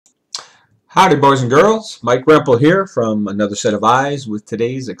Howdy boys and girls, Mike Rempel here from Another Set of Eyes with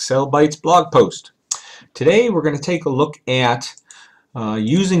today's Excel Bytes blog post. Today we're going to take a look at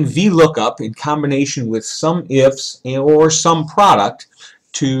using VLOOKUP in combination with SUMIFS or SUMPRODUCT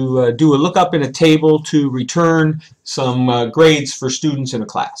to do a lookup in a table to return some grades for students in a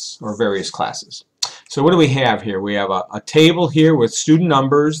class or various classes. So what do we have here? We have a table here with student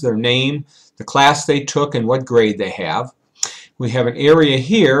numbers, their name, the class they took, and what grade they have. We have an area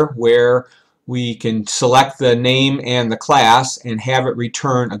here where we can select the name and the class and have it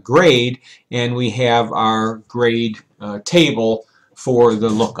return a grade, and we have our grade table for the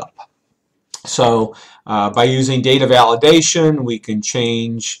lookup. So by using data validation, we can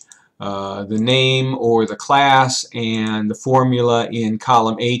change the name or the class, and the formula in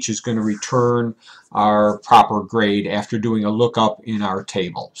column H is going to return our proper grade after doing a lookup in our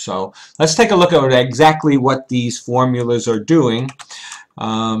table. So let's take a look at exactly what these formulas are doing.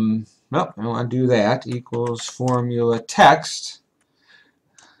 Well, I want to do that. Equals formula text,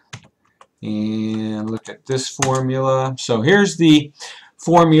 and look at this formula. So here's the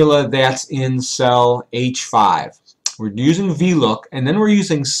formula that's in cell H5. We're using VLOOK, and then we're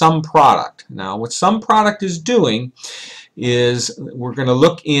using SUMPRODUCT. Now what SUMPRODUCT is doing is we're going to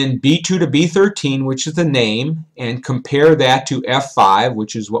look in B2 to B13, which is the name, and compare that to F5,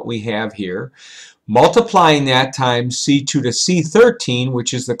 which is what we have here. Multiplying that times C2 to C13,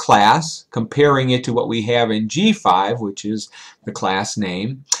 which is the class, comparing it to what we have in G5, which is the class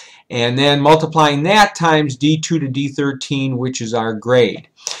name, and then multiplying that times D2 to D13, which is our grade.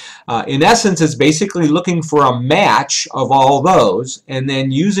 In essence, it's basically looking for a match of all those, and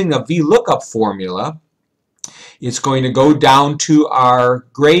then using a VLOOKUP formula, it's going to go down to our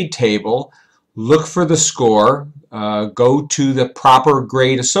grade table, look for the score, go to the proper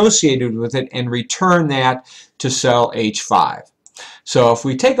grade associated with it, and return that to cell H5. So if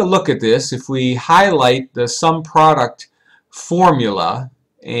we take a look at this, if we highlight the SUMPRODUCT formula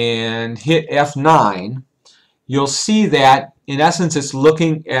and hit F9, you'll see that in essence it's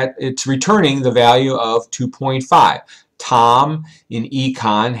returning the value of 2.5. Tom in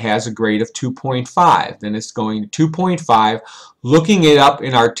Econ has a grade of 2.5. Then it's going to 2.5, looking it up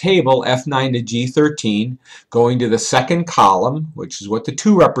in our table F9 to G13, going to the second column, which is what the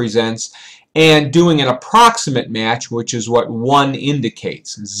 2 represents, and doing an approximate match, which is what 1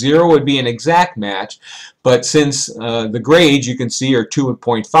 indicates. 0 would be an exact match, but since the grades you can see are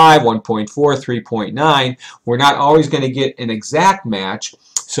 2.5, 1.4, 3.9, we're not always going to get an exact match,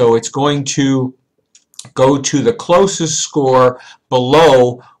 so it's going to go to the closest score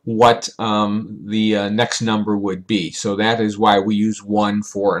below what the next number would be. So that is why we use 1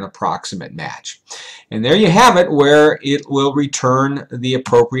 for an approximate match. And there you have it, where it will return the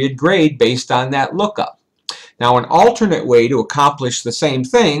appropriate grade based on that lookup. Now an alternate way to accomplish the same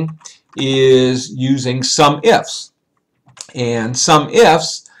thing is using SUMIFS. And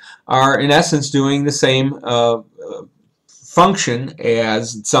SUMIFS are in essence doing the same function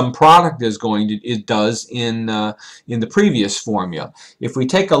as SUMPRODUCT does in the previous formula. If we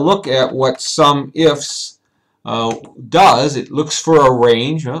take a look at what SUMIFS does, it looks for a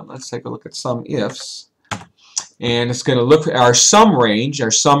range. Well, let's take a look at SUMIFS, and it's going to look at our sum range. Our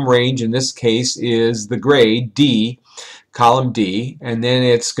sum range in this case is the grade D, column D, and then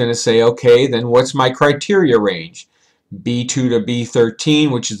it's going to say, okay, then what's my criteria range? B2 to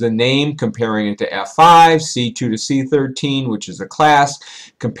B13, which is the name, comparing it to F5, C2 to C13, which is a class,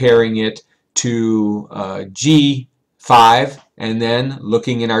 comparing it to G5, and then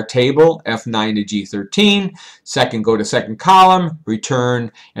looking in our table, F9 to G13, go to second column,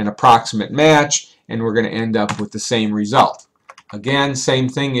 return an approximate match, and we're going to end up with the same result. Again, same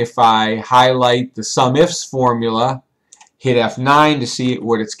thing if I highlight the SUMIFS formula, hit F9 to see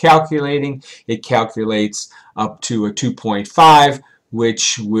what it's calculating. It calculates up to a 2.5,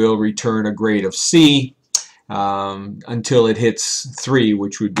 which will return a grade of C until it hits 3,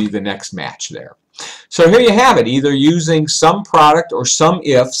 which would be the next match there. So here you have it, either using SUMPRODUCT or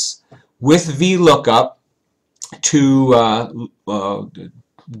SUMIFS with VLOOKUP to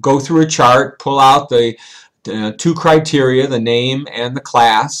go through a chart, pull out the 2 criteria, the name and the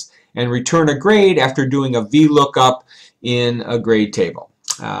class, and return a grade after doing a VLOOKUP in a grade table.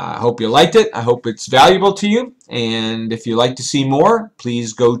 I hope you liked it. I hope it's valuable to you. And if you'd like to see more,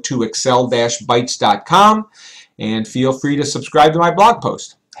 please go to excel-bytes.com and feel free to subscribe to my blog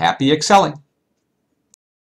post. Happy excelling!